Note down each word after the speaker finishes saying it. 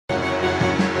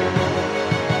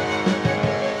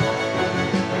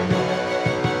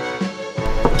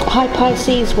Hi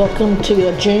Pisces, welcome to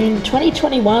your June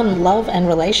 2021 love and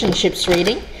relationships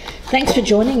reading. Thanks for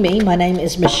joining me. My name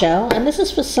is Michelle and this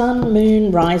is for Sun,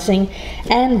 Moon, Rising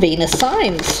and Venus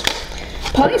signs.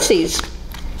 Pisces,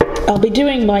 I'll be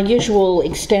doing my usual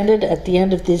extended at the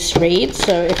end of this read,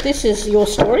 so if this is your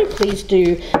story, please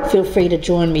do feel free to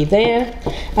join me there.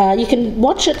 You can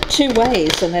watch it two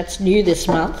ways, and that's new this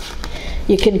month.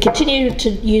 You can continue to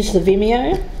use the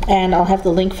Vimeo, and I'll have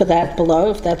the link for that below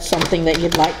if that's something that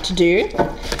you'd like to do.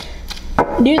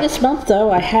 New this month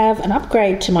though, I have an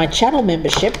upgrade to my channel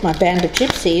membership, my Band of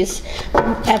Gypsies.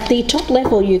 At the top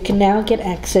level you can now get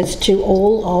access to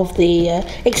all of the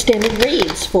extended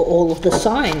reads for all of the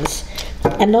signs.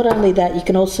 And not only that, you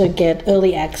can also get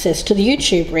early access to the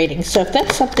YouTube readings. So if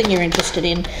that's something you're interested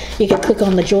in, you can click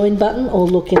on the join button or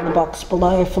look in the box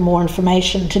below for more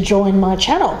information to join my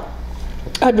channel.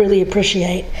 I'd really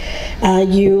appreciate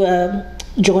you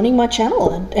joining my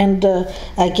channel and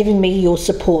giving me your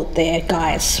support there,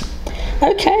 guys.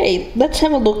 Okay, let's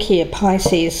have a look here,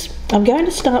 Pisces. I'm going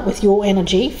to start with your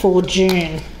energy for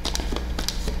June.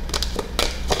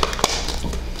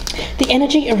 The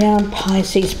energy around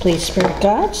Pisces, please, Spirit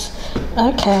Guides.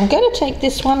 Okay, I'm going to take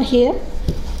this one here.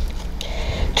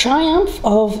 Triumph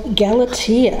of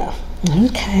Galatea.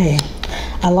 Okay,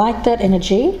 I like that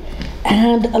energy.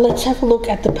 And let's have a look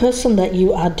at the person that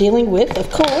you are dealing with. Of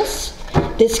course,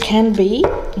 this can be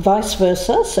vice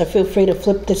versa, so feel free to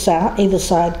flip this out. Either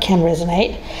side can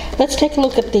resonate. Let's take a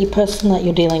look at the person that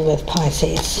you're dealing with,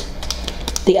 Pisces.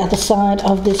 The other side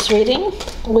of this reading,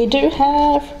 we do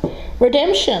have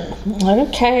redemption.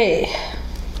 Okay.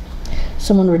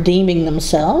 Someone redeeming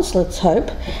themselves, let's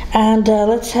hope. And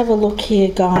let's have a look here,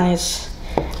 guys,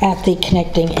 at the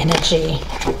connecting energy.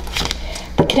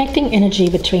 The connecting energy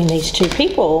between these two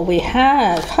people. We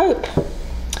have hope.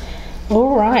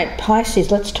 All right,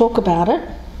 Pisces, let's talk about it.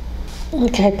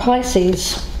 Okay,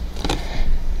 Pisces,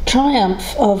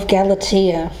 Triumph of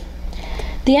Galatea.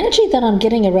 The energy that I'm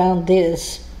getting around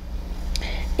this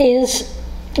is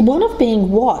one of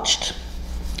being watched.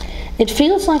 It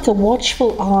feels like a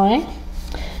watchful eye.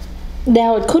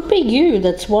 Now, it could be you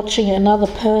that's watching another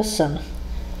person.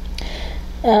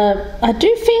 I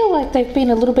do feel like they've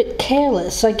been a little bit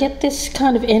careless. I get this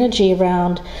kind of energy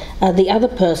around the other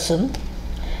person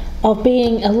of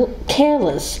being a little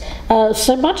careless,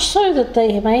 so much so that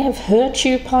they may have hurt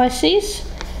you, Pisces.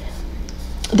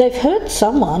 They've hurt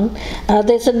someone.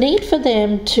 There's a need for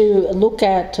them to look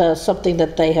at something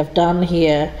that they have done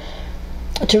here,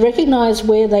 to recognize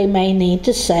where they may need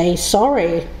to say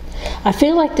sorry. I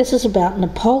feel like this is about an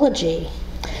apology,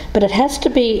 but it has to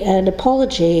be an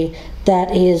apology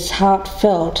that is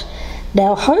heartfelt.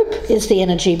 Now, hope is the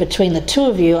energy between the two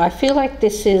of you. I feel like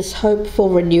this is hope for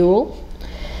renewal.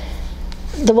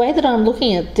 The way that I'm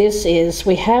looking at this is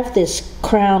we have this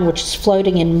crown which is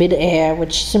floating in mid-air,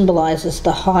 which symbolizes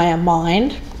the higher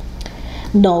mind,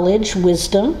 knowledge,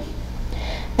 wisdom.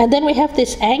 And then we have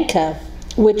this anchor,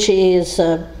 which is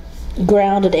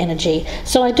grounded energy.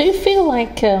 So I do feel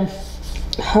like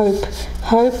hope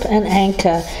and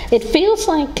anchor. It feels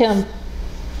like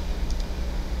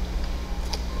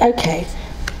okay,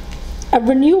 a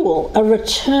renewal, a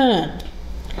return.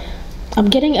 I'm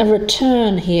getting a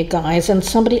return here, guys, and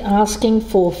somebody asking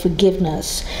for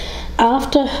forgiveness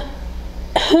after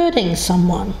hurting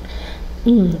someone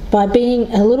by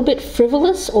being a little bit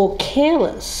frivolous or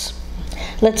careless.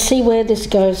 Let's see where this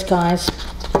goes, guys.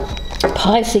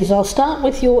 Pisces, I'll start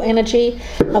with your energy.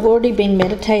 I've already been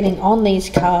meditating on these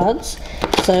cards,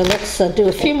 so let's do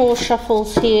a few more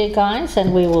shuffles here, guys,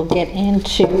 and we will get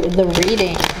into the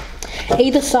reading.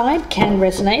 Either side can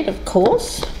resonate, of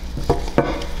course.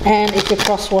 And if you're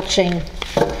cross-watching,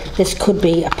 this could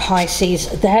be a Pisces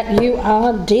that you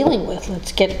are dealing with.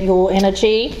 Let's get your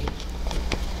energy.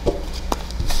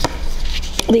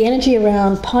 The energy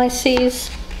around Pisces,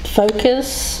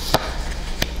 focus,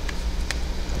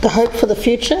 the hope for the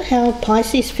future, how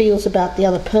Pisces feels about the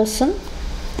other person,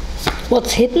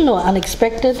 what's hidden or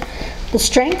unexpected, the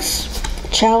strengths,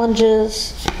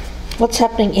 challenges, what's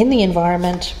happening in the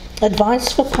environment,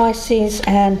 advice for Pisces,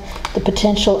 and the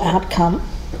potential outcome.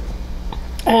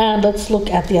 And let's look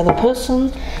at the other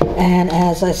person, and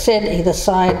as I said, either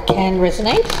side can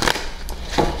resonate.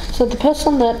 So the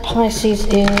person that Pisces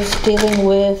is dealing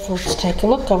with, let's take a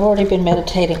look. I've already been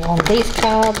meditating on these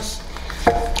cards,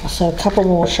 so a couple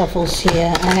more shuffles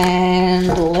here,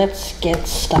 and let's get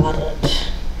started.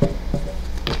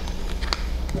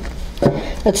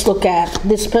 Let's look at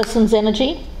this person's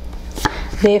energy,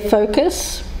 their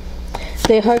focus,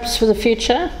 their hopes for the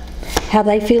future, how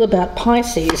they feel about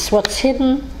Pisces, what's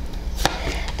hidden,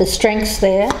 the strengths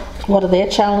there, what are their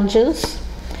challenges,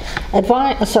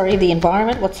 The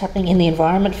environment, what's happening in the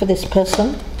environment for this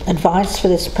person, advice for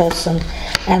this person,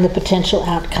 and the potential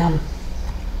outcome.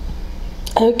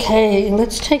 Okay,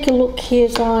 let's take a look here,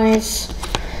 guys.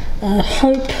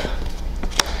 Hope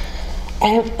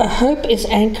is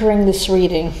anchoring this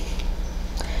reading.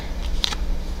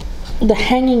 The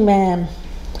Hanging Man.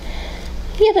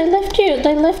 Yeah, they left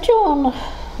you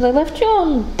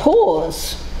on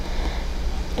pause,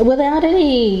 without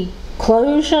any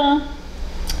closure.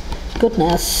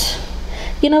 Goodness.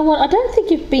 You know what, I don't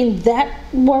think you've been that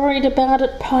worried about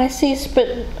it, Pisces, but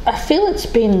I feel it's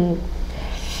been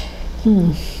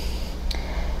an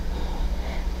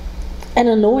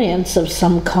annoyance of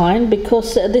some kind,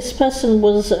 because this person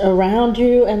was around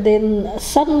you and then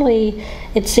suddenly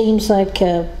it seems like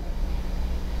I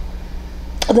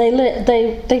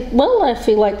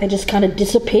feel like they just kind of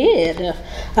disappeared.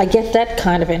 I get that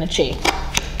kind of energy.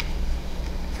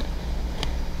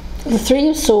 The Three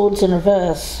of Swords in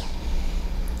reverse.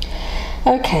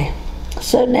 Okay,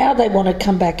 so now they want to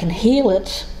come back and heal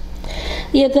it.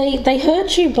 Yeah, they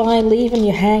hurt you by leaving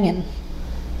you hanging.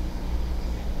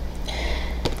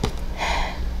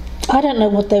 I don't know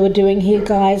what they were doing here,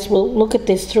 guys. We'll look at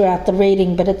this throughout the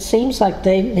reading, but it seems like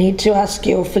they need to ask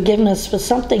your forgiveness for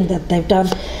something that they've done.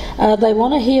 They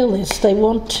want to heal this. They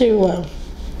want to...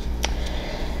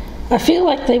 I feel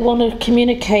like they want to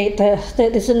communicate.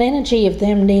 There's an energy of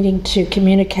them needing to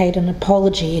communicate an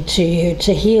apology to you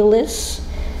to heal this.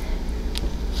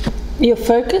 Your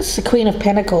focus, the Queen of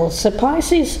Pentacles. So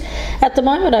Pisces, at the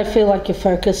moment I feel like you're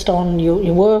focused on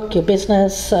your work, your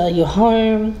business, your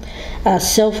home,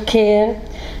 self-care.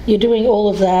 You're doing all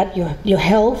of that, your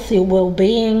health, your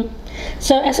well-being.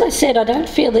 So as I said, I don't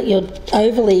feel that you're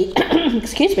overly,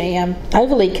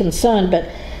 overly concerned, but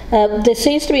there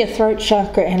seems to be a throat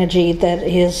chakra energy that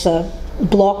is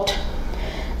blocked.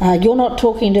 You're not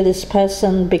talking to this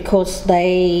person because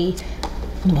they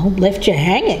left you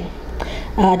hanging.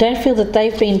 I don't feel that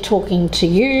they've been talking to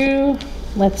you.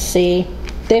 Let's see.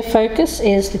 Their focus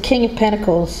is the King of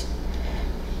Pentacles.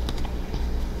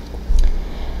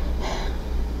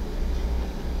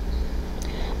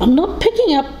 I'm not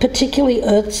picking up particularly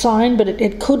earth sign, but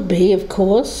it could be, of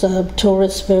course,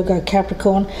 Taurus, Virgo,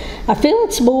 Capricorn. I feel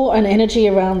it's more an energy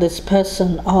around this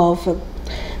person of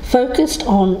focused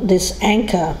on this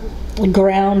anchor,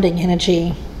 grounding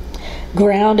energy.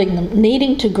 Grounding them,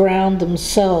 needing to ground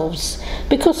themselves,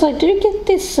 because I do get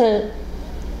this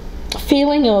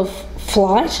feeling of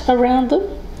flight around them,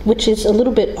 which is a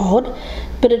little bit odd,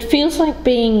 but it feels like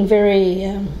being very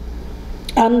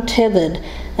untethered.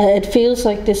 It feels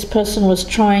like this person was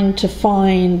trying to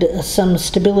find some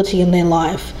stability in their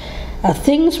life.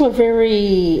 Things were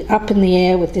very up in the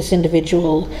air with this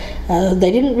individual. They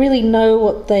didn't really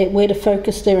know where to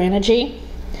focus their energy,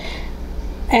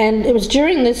 and it was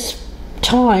during this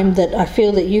time that I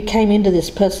feel that you came into this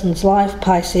person's life,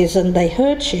 Pisces, and they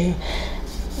hurt you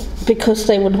because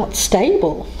they were not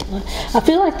stable. I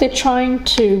feel like they're trying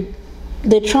to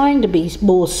be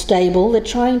more stable. They're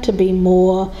trying to be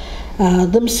more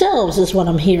themselves, is what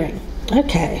I'm hearing.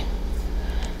 Okay.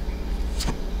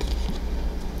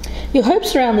 Your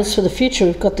hopes around this for the future,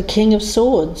 we've got the King of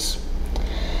Swords.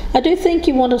 I do think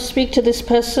you want to speak to this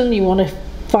person. You want to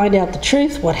find out the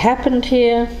truth, what happened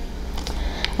here.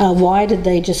 Why did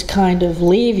they just kind of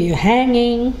leave you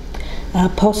hanging?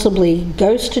 Possibly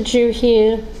ghosted you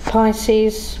here,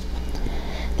 Pisces.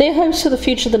 Their hopes for the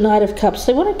future, the Knight of Cups.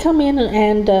 They want to come in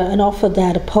and offer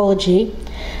that apology.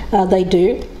 They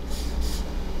do.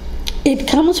 It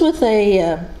comes with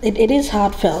it is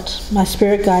heartfelt. My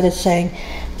spirit guide is saying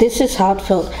this is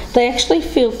heartfelt. They actually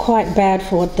feel quite bad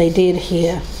for what they did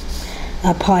here,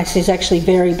 Pisces. Actually,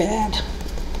 very bad.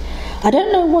 I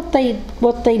don't know what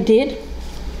they did.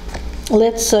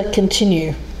 Let's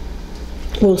continue.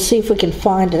 We'll see if we can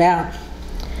find it out.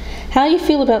 How you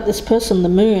feel about this person, the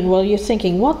Moon? Well, you're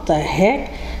thinking, what the heck?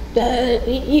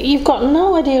 You've got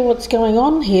no idea what's going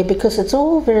on here, because it's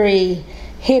all very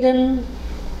hidden,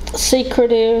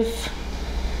 secretive.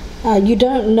 You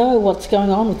don't know what's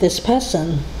going on with this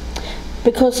person,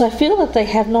 because I feel that they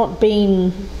have not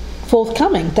been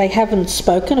forthcoming. They haven't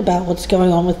spoken about what's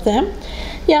going on with them.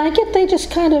 Yeah, I get they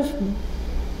just kind of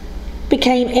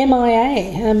became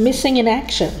MIA, missing in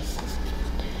action.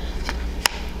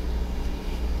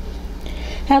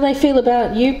 How they feel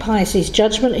about you, Pisces,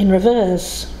 Judgment in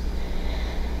reverse.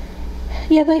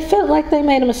 Yeah, they felt like they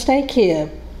made a mistake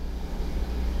here.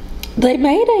 They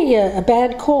made a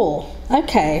bad call.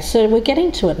 Okay, so we're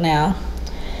getting to it now.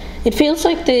 It feels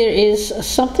like there is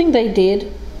something they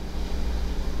did.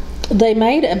 They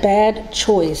made a bad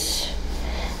choice.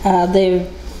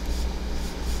 It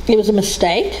was a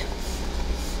mistake.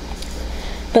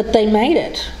 But they made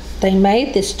it. They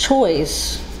made this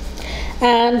choice.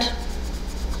 And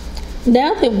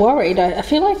now they're worried. I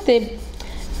feel like they're...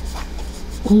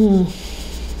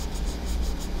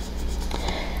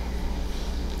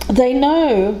 They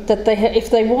know that if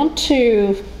they want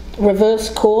to reverse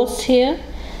course here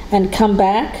and come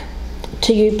back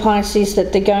to you, Pisces,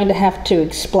 that they're going to have to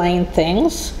explain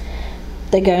things.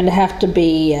 They're going to have to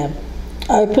be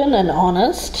open and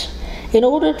honest in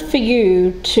order for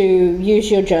you to use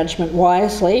your judgment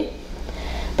wisely.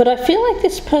 But I feel like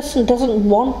this person doesn't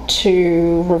want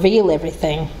to reveal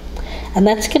everything, and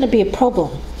that's going to be a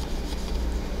problem.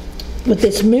 With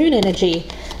this moon energy,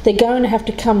 they're going to have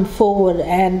to come forward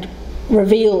and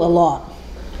reveal a lot.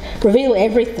 Reveal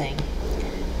everything.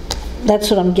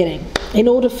 That's what I'm getting. In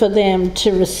order for them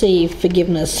to receive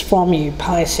forgiveness from you,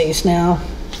 Pisces. Now,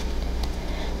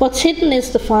 what's hidden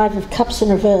is the Five of Cups in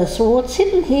reverse. Well, what's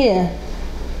hidden here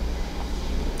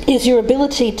is your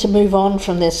ability to move on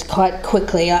from this quite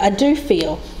quickly. I do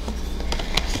feel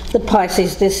that,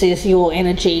 Pisces, this is your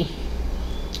energy.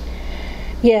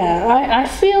 Yeah, I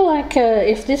feel like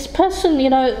if this person, you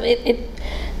know,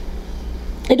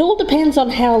 it all depends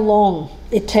on how long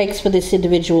it takes for this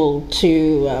individual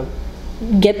to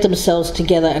get themselves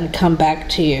together and come back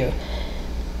to you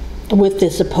with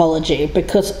this apology,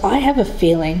 because I have a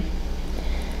feeling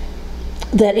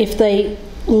that if they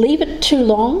leave it too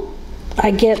long, I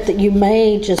get that you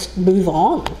may just move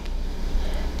on.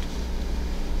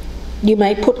 You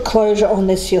may put closure on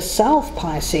this yourself,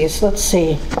 Pisces. Let's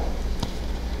see.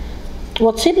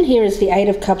 What's hidden here is the Eight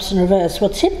of Cups in reverse.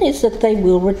 What's hidden is that they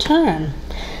will return.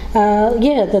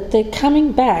 Yeah, that they're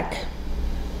coming back.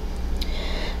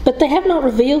 But they have not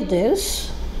revealed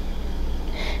this.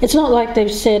 It's not like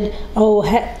they've said, oh,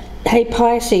 hey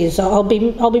Pisces, I'll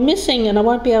be missing and I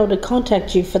won't be able to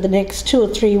contact you for the next 2 or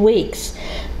 3 weeks.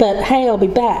 But hey, I'll be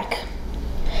back.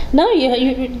 No,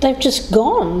 they've just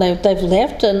gone. They've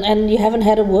left and you haven't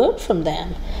had a word from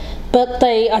them. But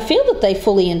I feel that they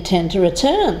fully intend to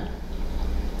return,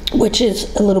 which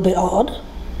is a little bit odd.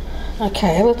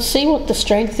 Okay, let's see what the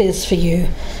strength is for you.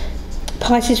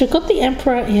 Pisces, we've got the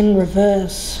Emperor in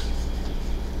reverse.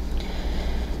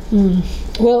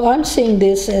 Well, I'm seeing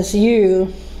this as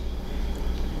you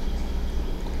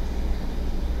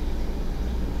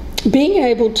being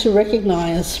able to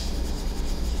recognize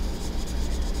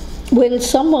when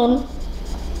someone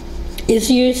is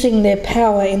using their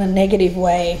power in a negative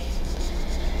way.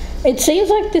 It seems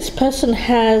like this person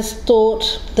has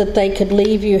thought that they could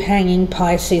leave you hanging,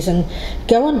 Pisces, and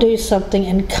go and do something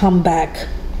and come back.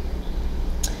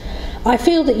 I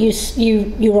feel that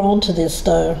you're onto this,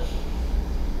 though.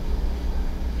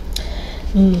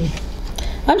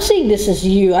 I'm seeing this as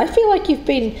you. I feel like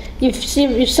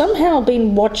you've somehow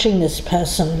been watching this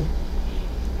person.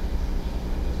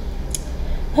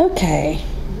 Okay,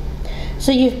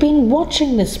 so you've been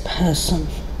watching this person.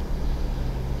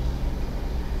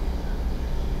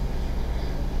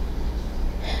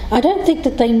 I don't think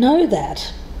that they know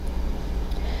that.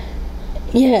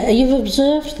 Yeah, you've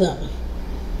observed them.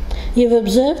 You've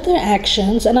observed their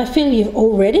actions, and I feel you've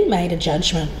already made a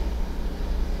judgment.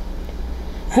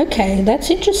 Okay, that's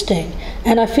interesting.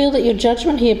 And I feel that your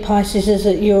judgment here, Pisces, is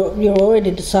that you're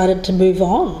already decided to move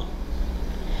on.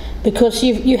 Because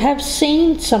you have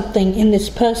seen something in this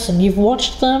person. You've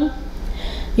watched them.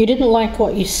 You didn't like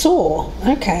what you saw.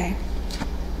 Okay.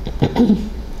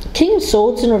 King of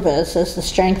Swords in reverse as the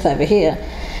strength over here.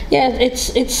 Yeah,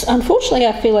 it's unfortunately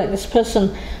I feel like this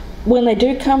person, when they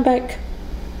do come back,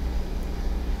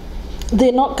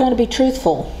 they're not going to be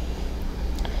truthful.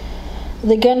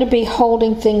 They're going to be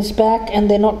holding things back,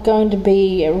 and they're not going to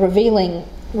be revealing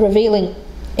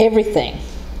everything.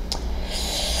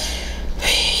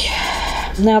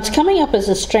 Now it's coming up as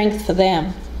a strength for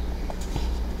them,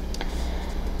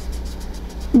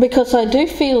 because I do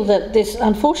feel that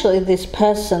unfortunately this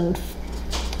person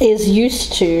is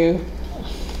used to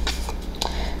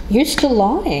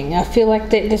lying. I feel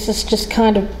like this is just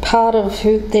kind of part of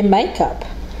their makeup.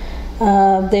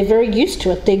 They're very used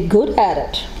to it. They're good at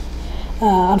it.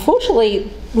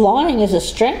 Unfortunately, lying is a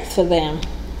strength for them.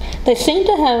 They seem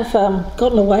to have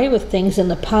gotten away with things in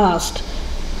the past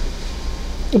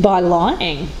by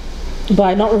lying,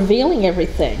 by not revealing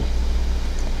everything.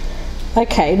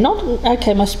 Okay,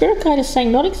 my spirit guide is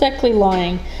saying not exactly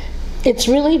lying. It's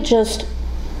really just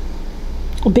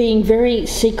being very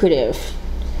secretive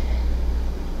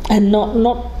and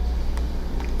not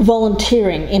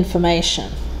volunteering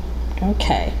information.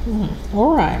 Okay,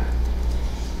 all right.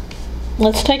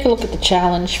 Let's take a look at the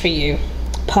challenge for you.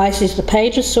 Pisces, the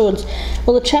Page of Swords.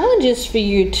 Well, the challenge is for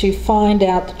you to find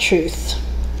out the truth.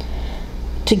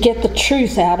 to get the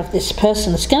truth out of this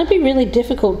person. It's going to be really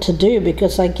difficult to do,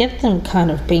 because I get them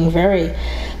kind of being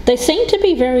they seem to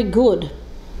be very good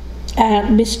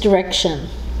at misdirection.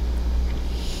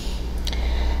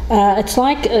 It's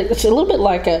a little bit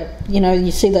like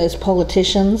you see those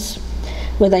politicians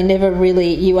where they never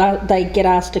really, they get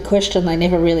asked a question, they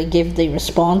never really give the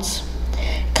response.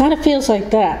 It kind of feels like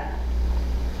that.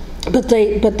 But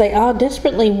they are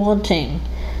desperately wanting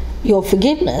your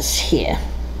forgiveness here,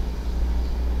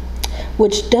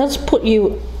 which does give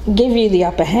you the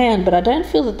upper hand, but I don't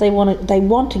feel that they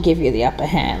want to give you the upper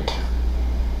hand.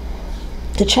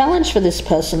 The challenge for this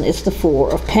person is the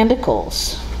Four of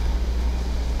Pentacles.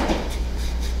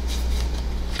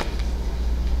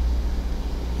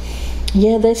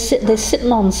 Yeah, they're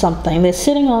sitting on something. They're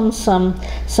sitting on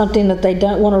something that they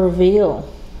don't want to reveal.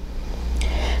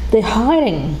 They're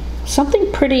hiding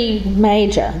something pretty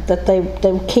major that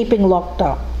they're keeping locked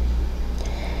up.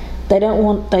 Their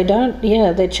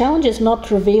challenge is not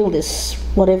to reveal this,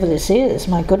 whatever this is.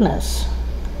 My goodness.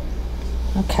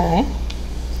 Okay.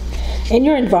 In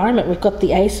your environment, we've got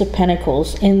the Ace of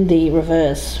Pentacles in the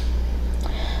reverse.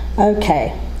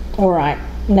 Okay. All right.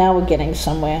 Now we're getting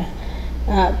somewhere.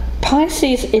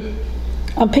 Pisces,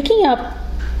 I'm picking up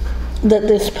that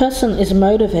this person is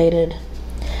motivated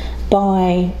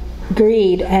by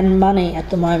greed and money at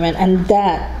the moment, and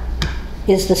that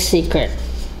is the secret.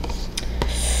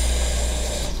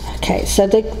 Okay, so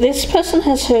this person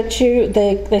has hurt you.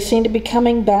 They seem to be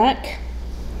coming back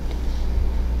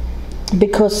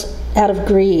because out of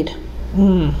greed.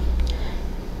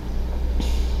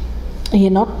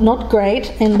 You're not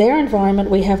great. In their environment,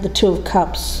 we have the Two of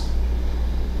Cups.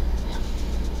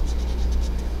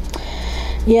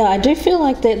 Yeah, I do feel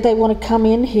like they want to come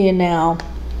in here now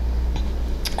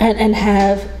and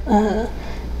have I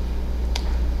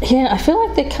feel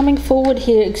like they're coming forward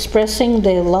here expressing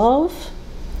their love.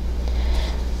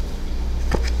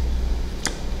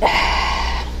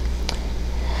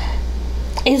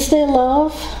 Is there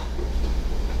love?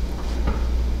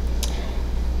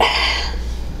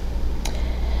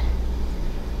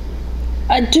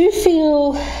 I do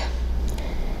feel,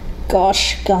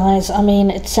 gosh, guys, I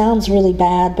mean, it sounds really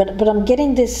bad, but I'm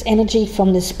getting this energy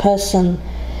from this person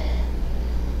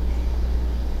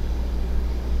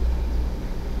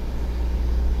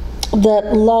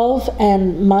that love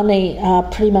and money are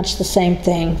pretty much the same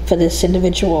thing for this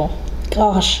individual.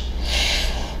 Gosh.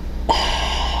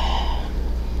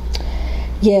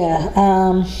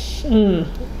 Yeah,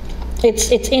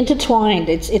 it's intertwined,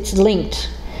 it's linked.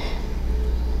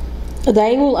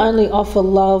 They will only offer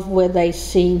love where they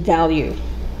see value,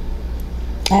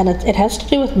 and it has to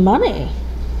do with money.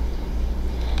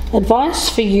 Advice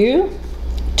for you,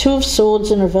 Two of Swords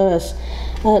in reverse.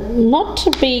 Not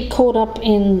to be caught up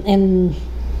in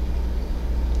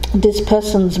this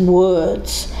person's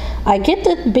words. I get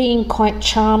that being quite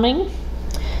charming.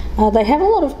 They have a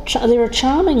lot of they're a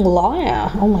charming liar.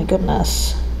 Oh my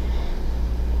goodness.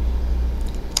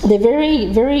 They're very,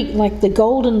 very like the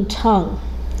golden tongue.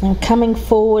 Coming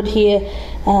forward here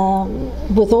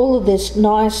with all of this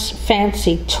nice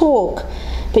fancy talk,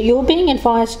 but you're being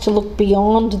advised to look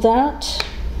beyond that,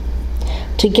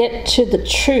 to get to the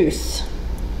truth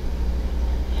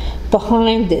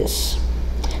behind this,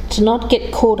 to not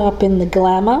get caught up in the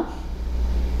glamour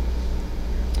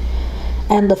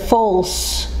and the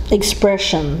false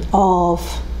expression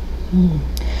of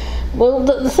well,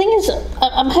 the thing is,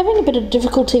 I'm having a bit of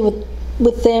difficulty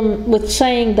with them with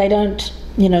saying they don't,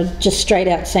 just straight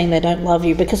out saying they don't love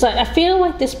you, because I feel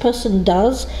like this person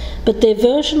does, but their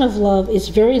version of love is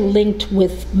very linked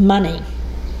with money.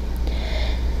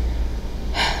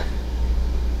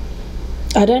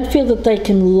 I don't feel that they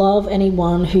can love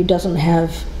anyone who doesn't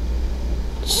have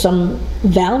some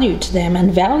value to them,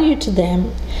 and value to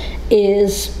them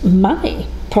is money,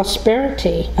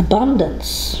 prosperity,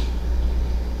 abundance,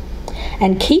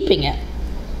 and keeping it.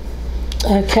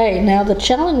 Okay, now the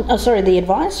challenge, the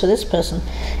advice for this person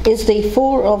is the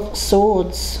Four of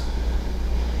Swords.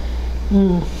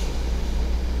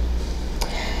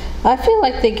 I feel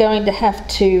like they're going to have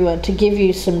to give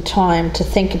you some time to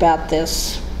think about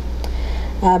this,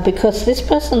 because this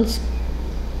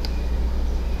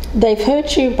they've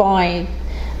hurt you by,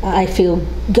 I feel,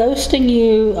 ghosting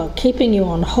you, or keeping you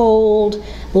on hold,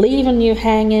 leaving you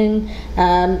hanging,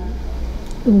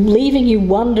 leaving you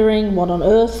wondering what on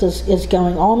earth is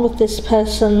going on with this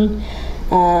person.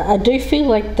 I do feel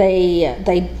like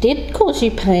they did cause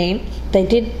you pain, they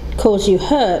did cause you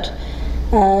hurt.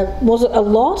 Was it a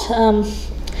lot?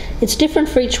 It's different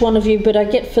for each one of you, but I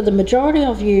get for the majority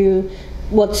of you,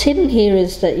 what's hidden here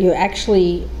is that you're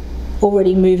actually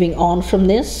already moving on from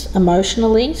this,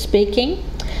 emotionally speaking.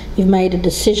 You've made a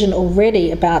decision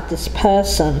already about this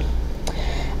person.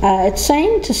 It's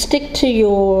saying to stick to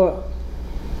your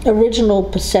original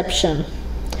perception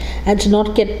and to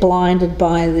not get blinded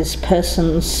by this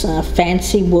person's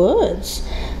fancy words,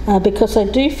 because I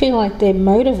do feel like they're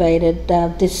motivated,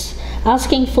 this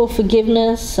asking for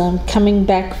forgiveness, coming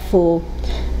back for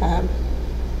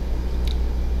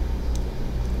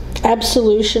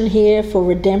absolution here, for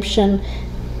redemption.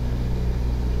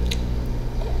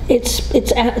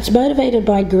 It's motivated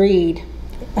by greed.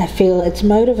 I feel it's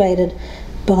motivated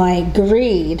by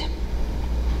greed.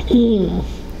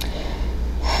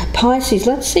 Pisces,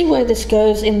 let's see where this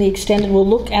goes in the extended. We'll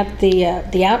look at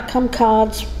the outcome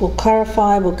cards, we'll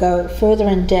clarify, we'll go further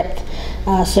in depth.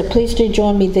 So please do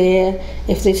join me there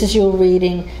if this is your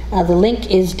reading. The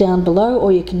link is down below,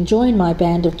 or you can join my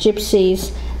band of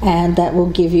gypsies, and that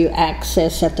will give you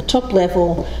access at the top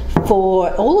level for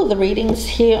all of the readings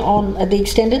here on the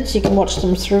extendeds. You can watch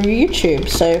them through YouTube.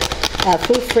 So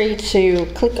feel free to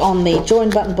click on the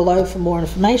join button below for more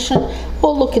information,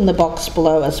 or look in the box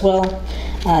below as well.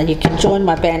 You can join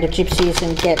my band of gypsies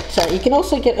and get, you can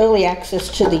also get early access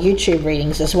to the YouTube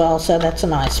readings as well, so that's a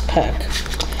nice perk.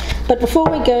 But before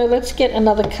we go, let's get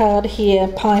another card here,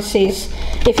 Pisces.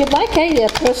 If you'd like a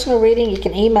personal reading, you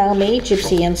can email me,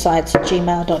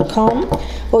 gypsyinsights@gmail.com,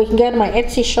 or you can go to my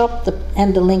Etsy shop,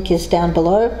 and the link is down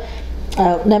below.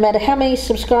 No matter how many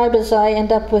subscribers I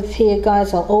end up with here,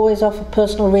 guys, I'll always offer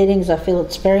personal readings. I feel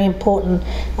it's very important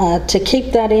to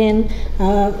keep that in.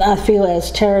 I feel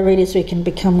as tarot readers we can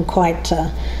become quite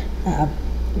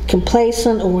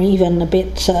complacent, or even a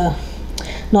bit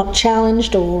not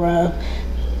challenged, or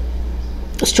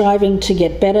striving to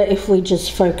get better if we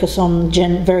just focus on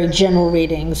very general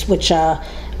readings, which are,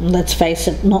 let's face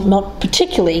it, not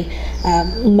particularly.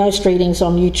 Most readings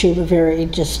on YouTube are very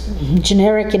just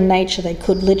generic in nature. They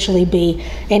could literally be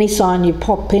any sign you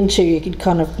pop into, you could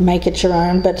kind of make it your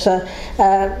own. But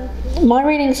my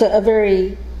readings are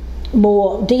very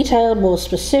more detailed, more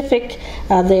specific.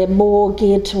 They're more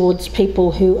geared towards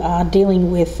people who are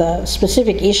dealing with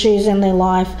specific issues in their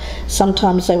life.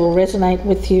 Sometimes they will resonate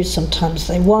with you, sometimes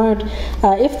they won't.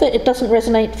 If it doesn't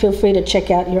resonate, feel free to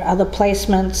check out your other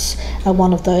placements.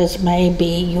 One of those may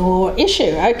be your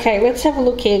issue. Okay, let's have a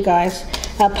look here, guys.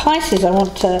 Pisces, I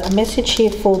want a message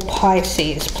here for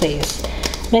Pisces, please.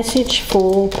 Message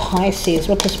for Pisces.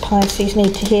 What does Pisces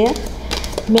need to hear?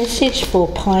 Message for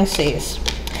Pisces.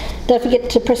 Don't forget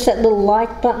to press that little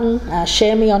like button,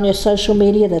 share me on your social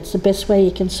media. That's the best way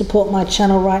you can support my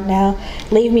channel right now.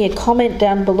 Leave me a comment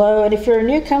down below, and if you're a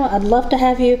newcomer, I'd love to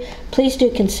have you. Please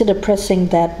do consider pressing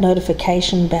that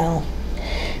notification bell.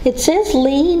 It says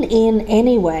lean in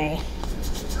anyway.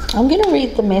 I'm going to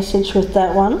read the message with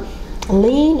that one.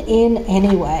 Lean in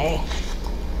anyway.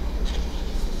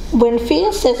 When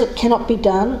fear says it cannot be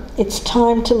done, it's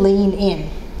time to lean in.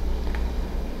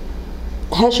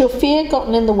 Has your fear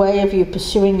gotten in the way of you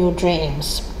pursuing your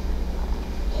dreams?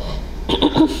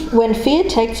 When fear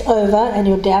takes over and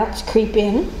your doubts creep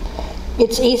in,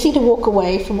 it's easy to walk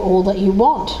away from all that you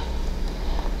want.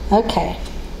 Okay,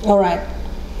 all right.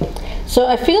 So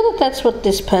I feel that that's what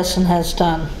this person has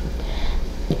done.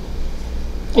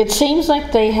 It seems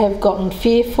like they have gotten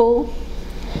fearful,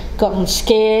 gotten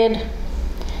scared,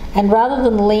 and rather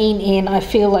than lean in, I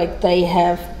feel like they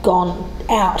have gone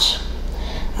out.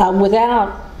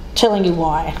 Without telling you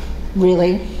why,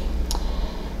 really.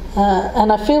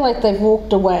 And I feel like they've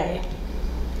walked away.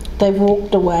 They've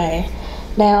walked away.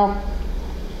 Now,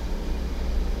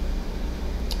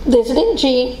 there's an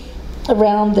energy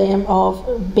around them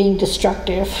of being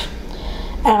destructive,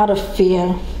 out of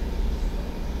fear.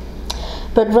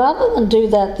 But rather than do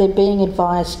that, they're being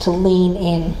advised to lean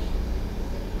in.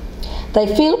 They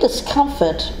feel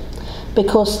discomfort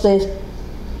because there's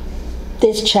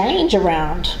change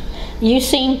around. You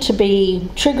seem to be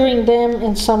triggering them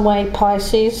in some way,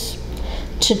 Pisces,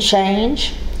 to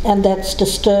change, and that's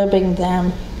disturbing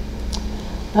them.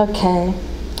 Okay.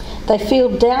 They feel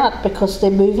doubt because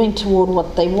they're moving toward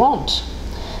what they want.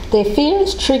 Their fear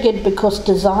is triggered because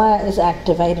desire is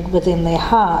activated within their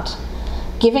heart.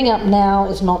 Giving up now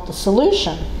is not the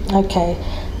solution. Okay.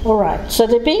 All right. So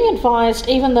they're being advised,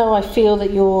 even though I feel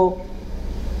that you're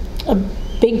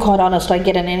being quite honest, I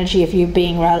get an energy of you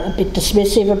being rather a bit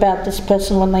dismissive about this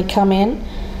person when they come in.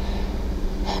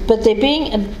 But they're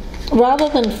being, rather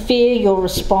than fear your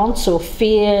response, or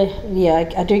fear,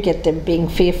 yeah, I do get them being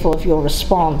fearful of your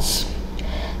response.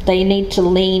 They need to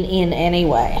lean in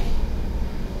anyway.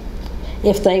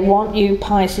 If they want you,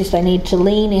 Pisces, they need to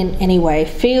lean in anyway.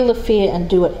 Feel the fear and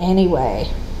do it anyway.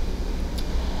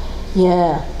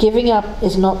 Yeah, giving up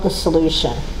is not the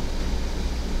solution.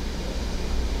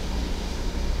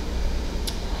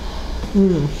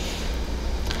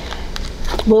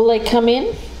 Will they come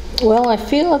in? Well, I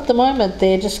feel at the moment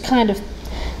they're just kind of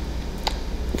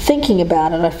thinking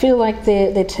about it. I feel like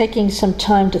they're taking some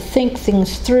time to think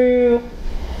things through.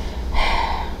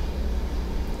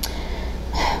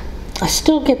 I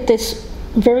still get this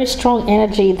very strong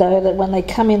energy, though, that when they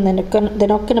come in, they're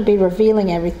not going to be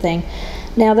revealing everything.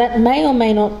 Now, that may or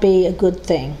may not be a good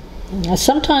thing.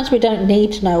 Sometimes we don't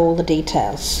need to know all the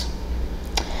details.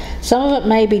 Some of it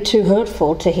may be too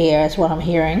hurtful to hear, is what I'm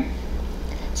hearing.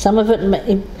 Some of it,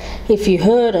 if you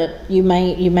heard it, you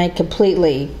may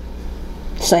completely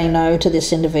say no to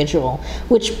this individual,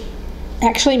 which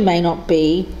actually may not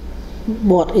be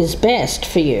what is best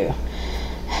for you.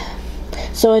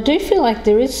 So I do feel like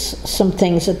there is some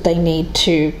things that they need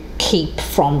to keep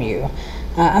from you,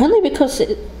 only because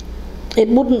it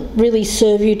wouldn't really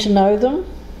serve you to know them.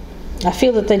 I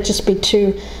feel that they'd just be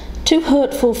too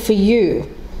hurtful for you.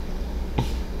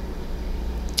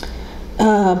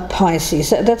 Pisces,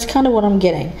 that's kind of what I'm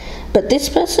getting. But this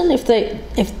person, if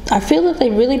I feel that they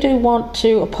really do want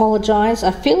to apologize,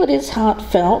 I feel it is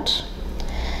heartfelt.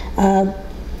 There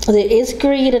is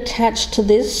greed attached to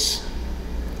this.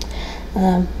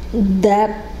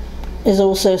 That is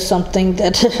also something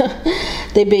that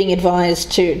they're being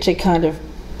advised to kind of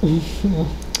I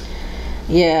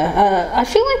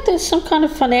feel like there's some kind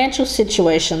of financial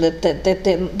situation that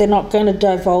they're not going to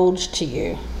divulge to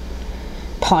you,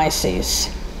 Pisces.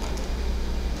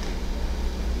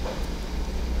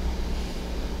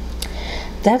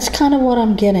 That's kind of what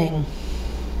I'm getting.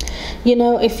 You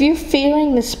know, if you're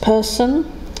fearing this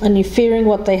person and you're fearing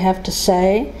what they have to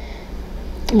say,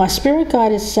 my spirit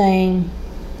guide is saying,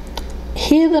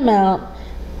 hear them out.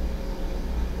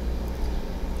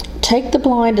 Take the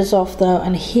blinders off, though,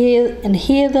 and hear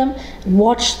them,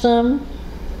 watch them,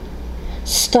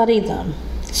 study them,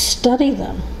 study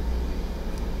them.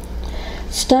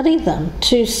 Study them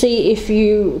to see if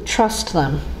you trust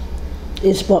them,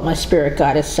 is what my spirit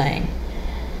guide is saying.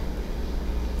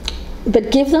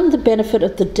 But give them the benefit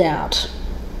of the doubt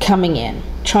coming in.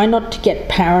 Try not to get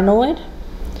paranoid.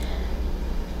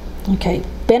 Okay,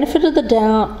 benefit of the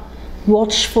doubt,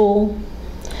 watchful,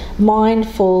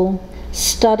 mindful,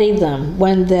 study them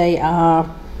when they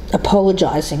are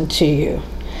apologizing to you,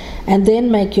 and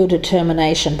then make your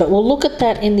determination. But we'll look at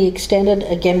that in the extended.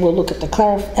 Again, we'll look at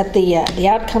the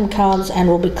outcome cards, and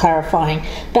we'll be clarifying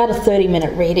about a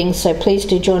 30-minute reading, so please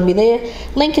do join me there.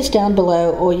 Link is down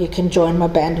below, or you can join my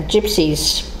band of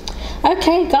gypsies.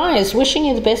 Okay guys, wishing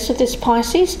you the best of this,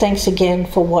 Pisces. Thanks again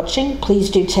for watching.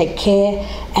 Please do take care,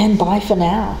 and bye for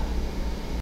now.